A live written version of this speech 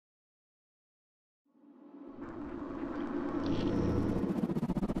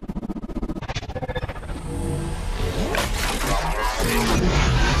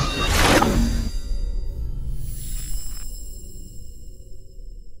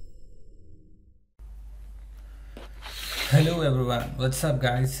Hello everyone, what's up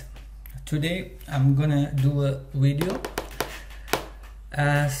guys? Today I'm gonna do a video.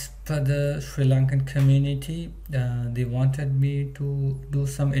 As per the Sri Lankan community, they wanted me to do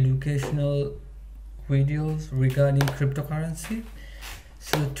some educational videos regarding cryptocurrency.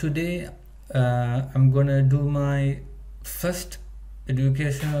 So today I'm gonna do my first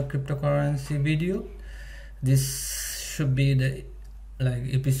educational cryptocurrency video. This should be the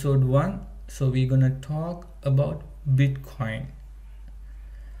episode 1. So we're gonna talk about Bitcoin.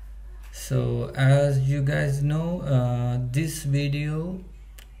 So as you guys know, this video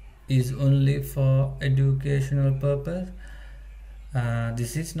is only for educational purpose.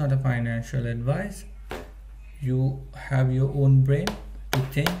 This is not a financial advice. You have your own brain to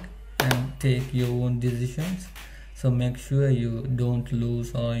think and take your own decisions, so make sure you don't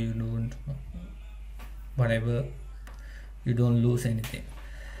lose, or you don't lose anything.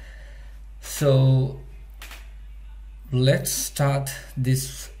 So let's start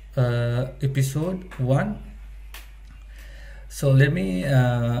this episode 1. So let me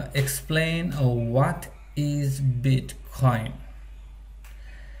explain what is Bitcoin.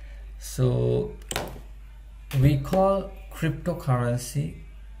 So we call cryptocurrencies.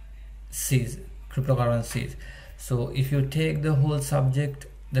 So if you take the whole subject,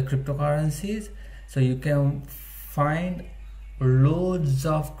 the cryptocurrencies, so you can find loads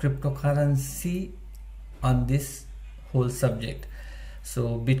of cryptocurrency on this whole subject.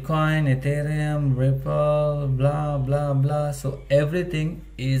 So Bitcoin, Ethereum, Ripple, blah blah blah, so everything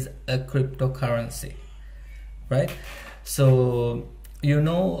is a cryptocurrency, right? So in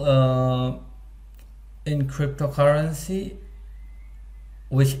cryptocurrency,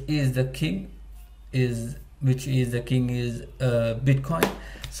 which is the king is Bitcoin.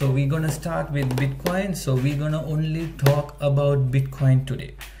 So we're gonna start with Bitcoin. So we're gonna only talk about Bitcoin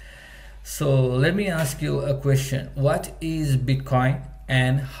today. So let me ask you a question. What is Bitcoin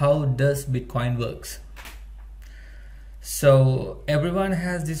and how does Bitcoin works? So everyone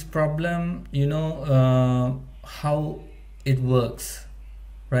has this problem, how it works,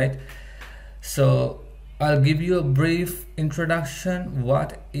 right? So I'll give you a brief introduction.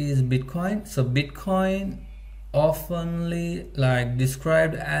 What is Bitcoin? So Bitcoin oftenly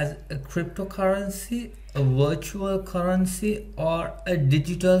described as a cryptocurrency, a virtual currency, or a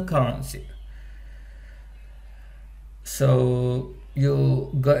digital currency. So you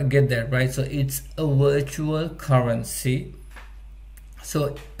get that, right? So it's a virtual currency.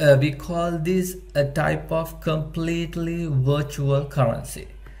 So we call this a type of completely virtual currency.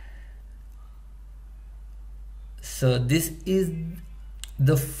 So this is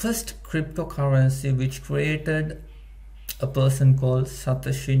the first cryptocurrency which created a person called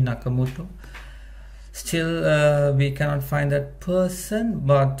Satoshi Nakamoto. Still we cannot find that person,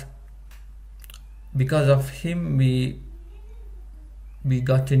 but because of him we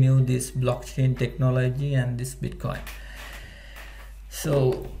got to know this blockchain technology and this Bitcoin.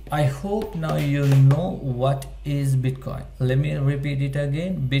 So I hope now you know what is Bitcoin. Let me repeat it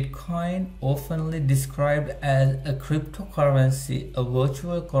again. Bitcoin oftenly described as a cryptocurrency, a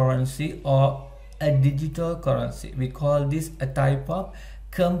virtual currency, or a digital currency. We call this a type of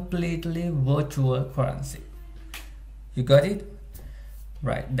completely virtual currency. You got it?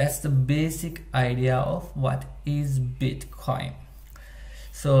 Right. That's the basic idea of what is Bitcoin.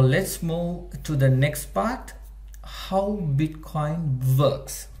 So let's move to the next part. How Bitcoin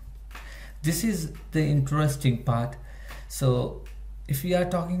works. This is the interesting part. So if we are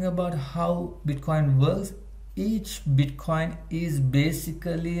talking about how Bitcoin works, each Bitcoin is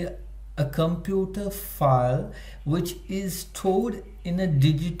basically a computer file which is stored in a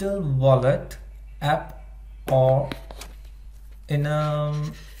digital wallet app or in a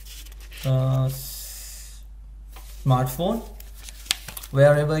smartphone,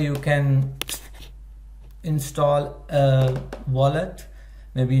 wherever you can install a wallet,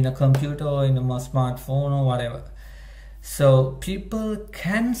 maybe in a computer or in a smartphone or whatever. So people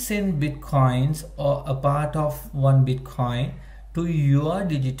can send Bitcoins or a part of one Bitcoin to your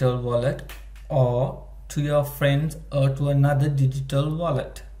digital wallet or to your friends or to another digital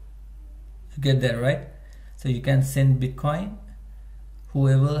wallet. You get that, right? So you can send Bitcoin.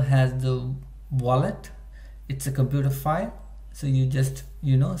 Whoever has the wallet, it's a computer file. So you just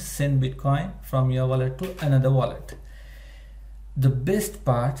send Bitcoin from your wallet to another wallet. The best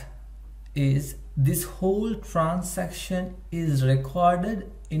part is this whole transaction is recorded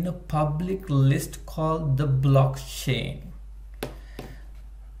in a public list called the blockchain,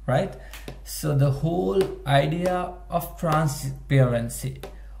 right? So the whole idea of transparency,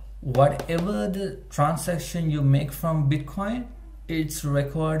 whatever the transaction you make from Bitcoin, it's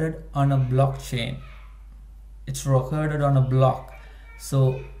recorded on a blockchain. it's recorded on a block.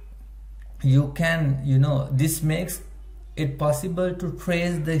 So you can, this makes it possible to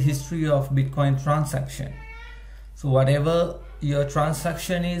trace the history of Bitcoin transaction. So whatever your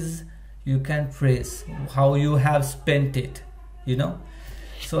transaction is, you can trace how you have spent it,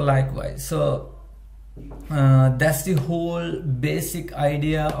 so likewise. So that's the whole basic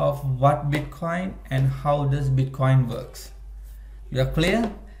idea of what Bitcoin and how does Bitcoin works. You are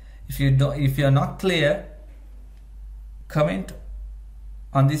clear? If you're not clear, comment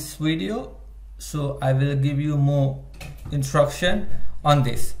on this video, so I will give you more instruction on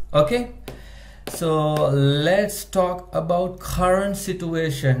this. Okay, so let's talk about current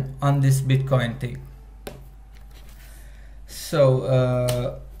situation on this Bitcoin thing.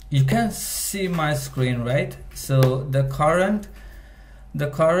 So you can see my screen, right? So the current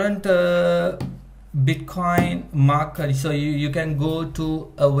Bitcoin market, so you can go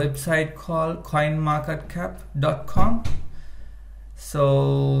to a website called coinmarketcap.com.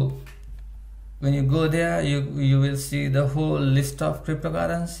 So when you go there, you will see the whole list of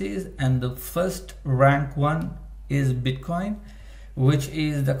cryptocurrencies, and the first rank one is Bitcoin, which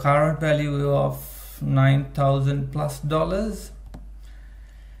is the current value of $9,000+.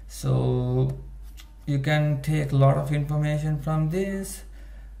 So you can take a lot of information from this: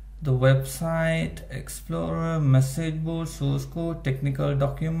 the website, explorer, message board, source code, technical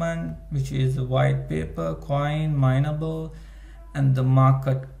document, which is a white paper, coin, mineable, and the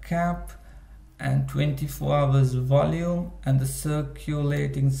market cap, and 24 hours volume, and the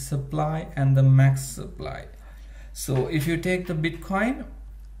circulating supply, and the max supply. So if you take the Bitcoin,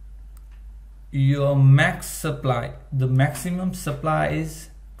 your max supply, the maximum supply is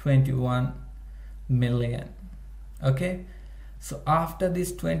 21 million. Okay, so after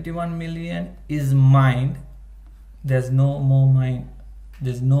this 21 million is mined, there's no more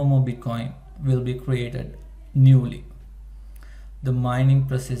Bitcoin will be created newly. The mining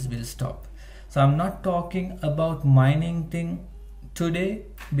process will stop. So I'm not talking about mining thing today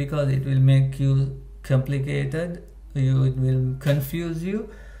because it will make you complicated, it will confuse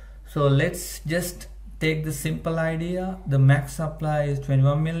you. So let's just take the simple idea. The max supply is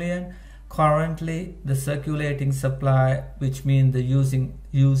 21 million. Currently the circulating supply, which means the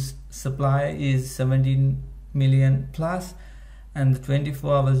used supply, is 17 million plus, and the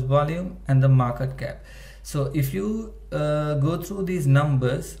 24 hours volume, and the market cap. So if you go through these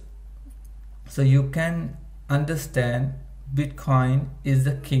numbers, so you can understand Bitcoin is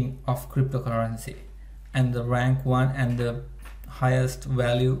the king of cryptocurrency and the rank one and the highest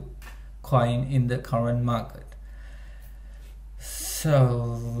value coin in the current market.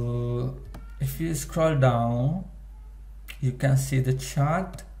 So if you scroll down, you can see the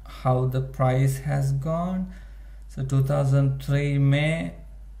chart, how the price has gone. So 2003 May,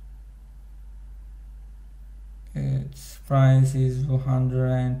 its price is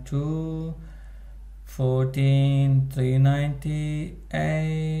 102, 14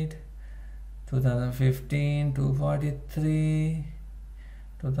 398, 2015 243,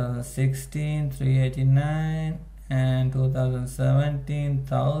 2016 389, and 2017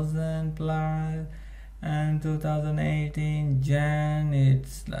 1000 plus, and 2018 Jan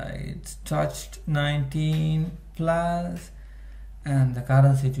it's touched 19 plus, and the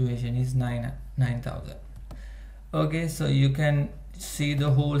current situation is 9,000. Okay, so you can see the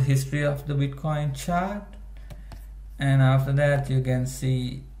whole history of the Bitcoin chart, and after that you can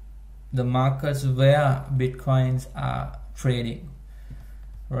see the markets where Bitcoins are trading,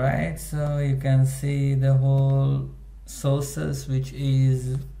 right? So you can see the whole sources, which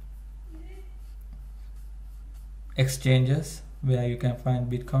is exchanges where you can find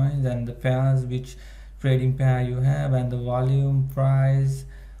Bitcoins, and the pairs, which trading pair you have, and the volume, price,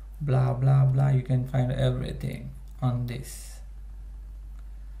 blah blah blah. You can find everything on this.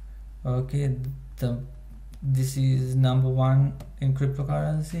 Okay, this is number one in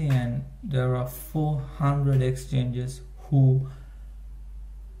cryptocurrency, and there are 400 exchanges who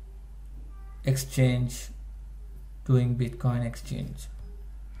exchange doing Bitcoin exchange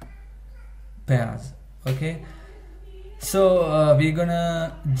pairs. Okay, so we're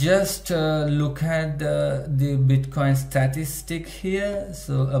gonna just look at the Bitcoin statistic here.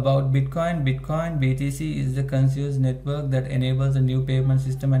 So about Bitcoin, BTC is the consensus network that enables a new payment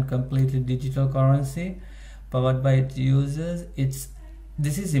system and completely digital currency powered by its users.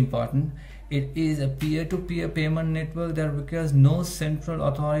 This is important. It is a peer-to-peer payment network that requires no central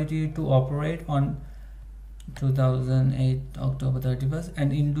authority to operate. On 2008 October 31st,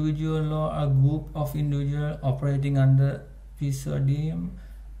 an individual or a group of individuals operating under pseudonym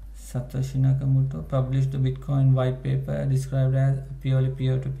Satoshi Nakamoto published a Bitcoin white paper described as a purely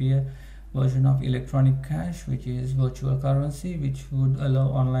peer-to-peer version of electronic cash, which is virtual currency, which would allow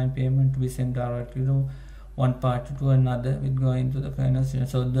online payment to be sent directly to one party to another with going to the financial.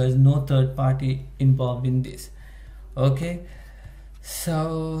 So there's no third party involved in this. Okay,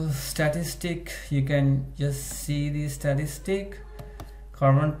 so statistic, you can just see the statistic.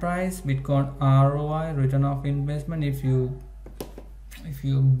 Current price, Bitcoin ROI, return of investment. If you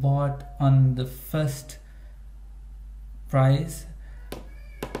bought on the first price,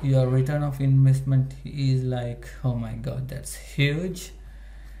 your return of investment is like, oh my god, that's huge.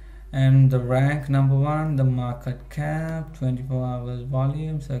 And the rank number 1, the market cap, 24 hours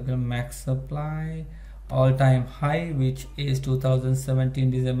volume, circle max supply, all-time high, which is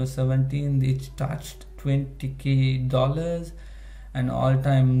 2017 December 17, it touched $20K, and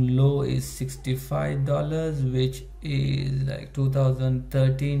all-time low is $65, which is like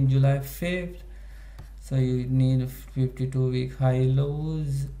 2013 July 5th. So you need 52-week high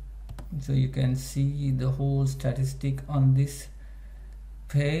lows. So you can see the whole statistic on this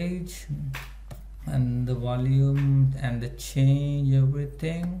page, and the volume and the change,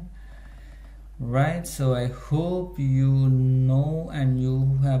 everything, right? So I hope you know and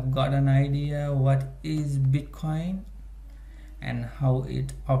you have got an idea what is Bitcoin and how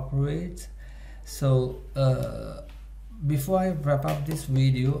it operates. So before I wrap up this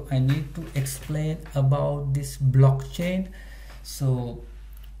video, I need to explain about this blockchain. So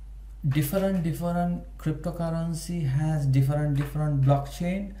different cryptocurrency has different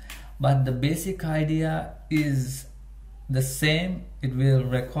blockchain, but the basic idea is the same. It will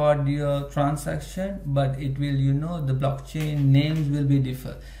record your transaction, but it will, you know, the blockchain names will be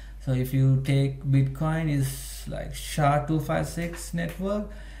different. So if you take Bitcoin, is like SHA-256 network,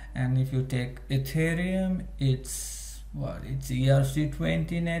 and if you take Ethereum, it's what, it's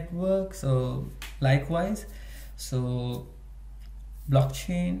ERC20 network. So likewise, so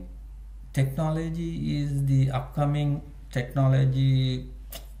blockchain technology is the upcoming technology.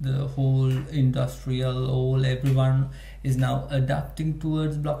 The whole industrial, everyone is now adapting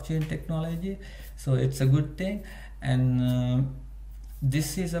towards blockchain technology, so it's a good thing. And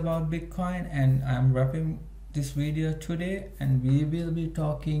this is about Bitcoin, and I'm wrapping this video today, and we will be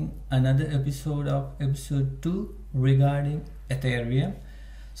talking another episode of episode 2 regarding Ethereum.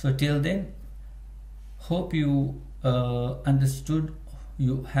 So till then, hope you understood,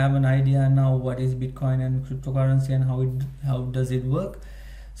 you have an idea now what is Bitcoin and cryptocurrency and how does it work.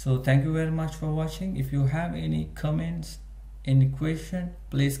 So thank you very much for watching. If you have any comments, any question,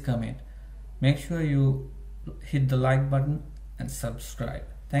 please comment. Make sure you hit the like button and subscribe.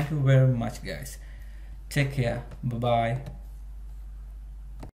 Thank you very much, guys. Take care. Bye bye.